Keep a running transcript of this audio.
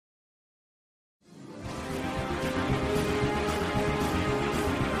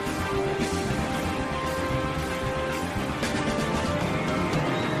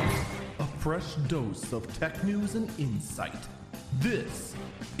fresh dose of tech news and insight. This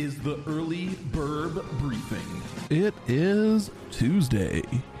is the Early Burb Briefing. It is Tuesday,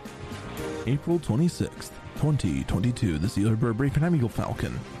 April 26th, 2022. This is the Early Burb Briefing. I'm Eagle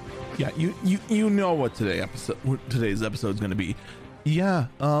Falcon. Yeah, you know what today's episode is going to be. Yeah,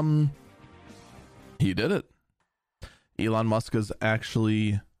 he did it. Elon Musk has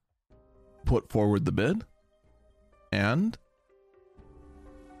actually put forward the bid, and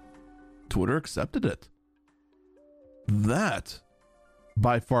Twitter accepted it. That,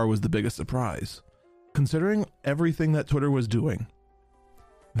 by far, was the biggest surprise. Considering everything that Twitter was doing,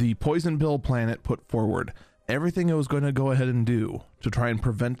 the poison pill plan it put forward, everything it was going to go ahead and do to try and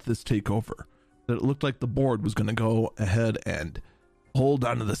prevent this takeover, that it looked like the board was going to go ahead and hold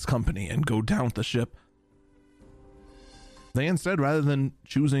onto this company and go down with the ship. They instead, rather than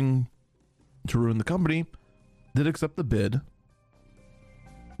choosing to ruin the company, did accept the bid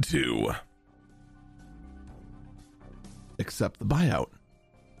to accept the buyout.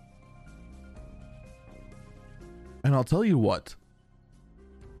 And I'll tell you what,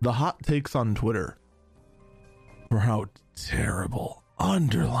 the hot takes on Twitter for how terrible,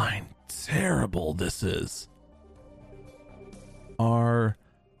 underline terrible this is, are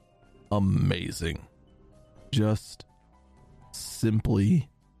amazing. Just simply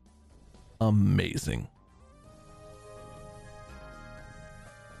amazing.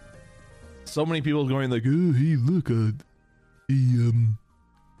 So many people going like, oh, hey, look, a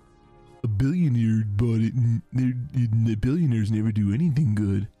billionaire bought it, and the billionaires never do anything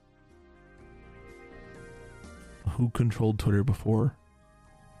good. Who controlled Twitter before?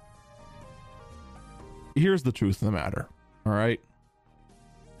 Here's the truth of the matter, all right?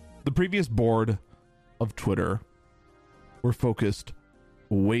 The previous board of Twitter were focused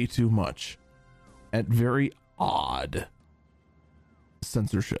way too much at very odd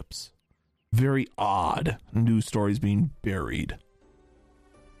censorships, very odd news stories being buried.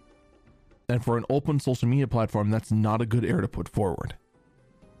 And for an open social media platform, that's not a good air to put forward.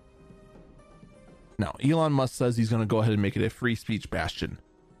 Now, Elon Musk says he's going to go ahead and make it a free speech bastion.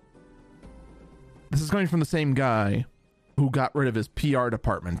 This is coming from the same guy who got rid of his PR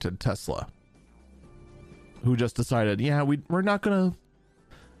department at Tesla, who just decided, yeah, we're gonna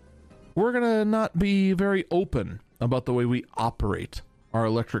not be very open about the way we operate our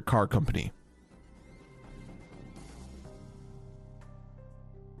electric car company.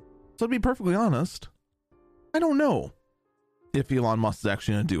 So to be perfectly honest, I don't know if Elon Musk is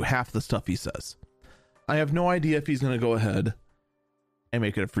actually going to do half the stuff he says. I have no idea if he's going to go ahead and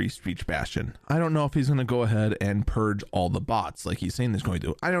make it a free speech bastion. I don't know if he's going to go ahead and purge all the bots like he's saying he's going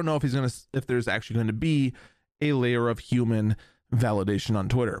to. I don't know if there's actually going to be a layer of human validation on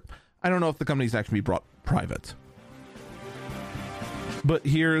Twitter. I don't know if the company's actually brought private. But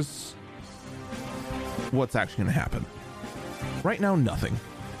here's what's actually going to happen. Right now, nothing.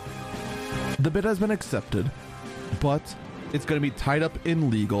 The bid has been accepted, but it's going to be tied up in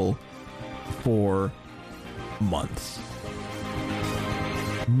legal for months.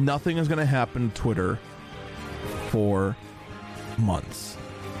 Nothing is going to happen to Twitter for months.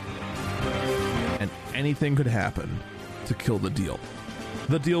 And anything could happen to kill the deal.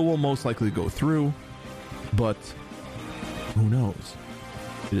 The deal will most likely go through, but who knows?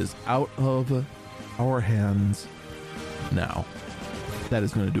 It is out of our hands now. That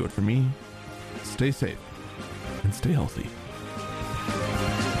is going to do it for me. Stay safe and stay healthy.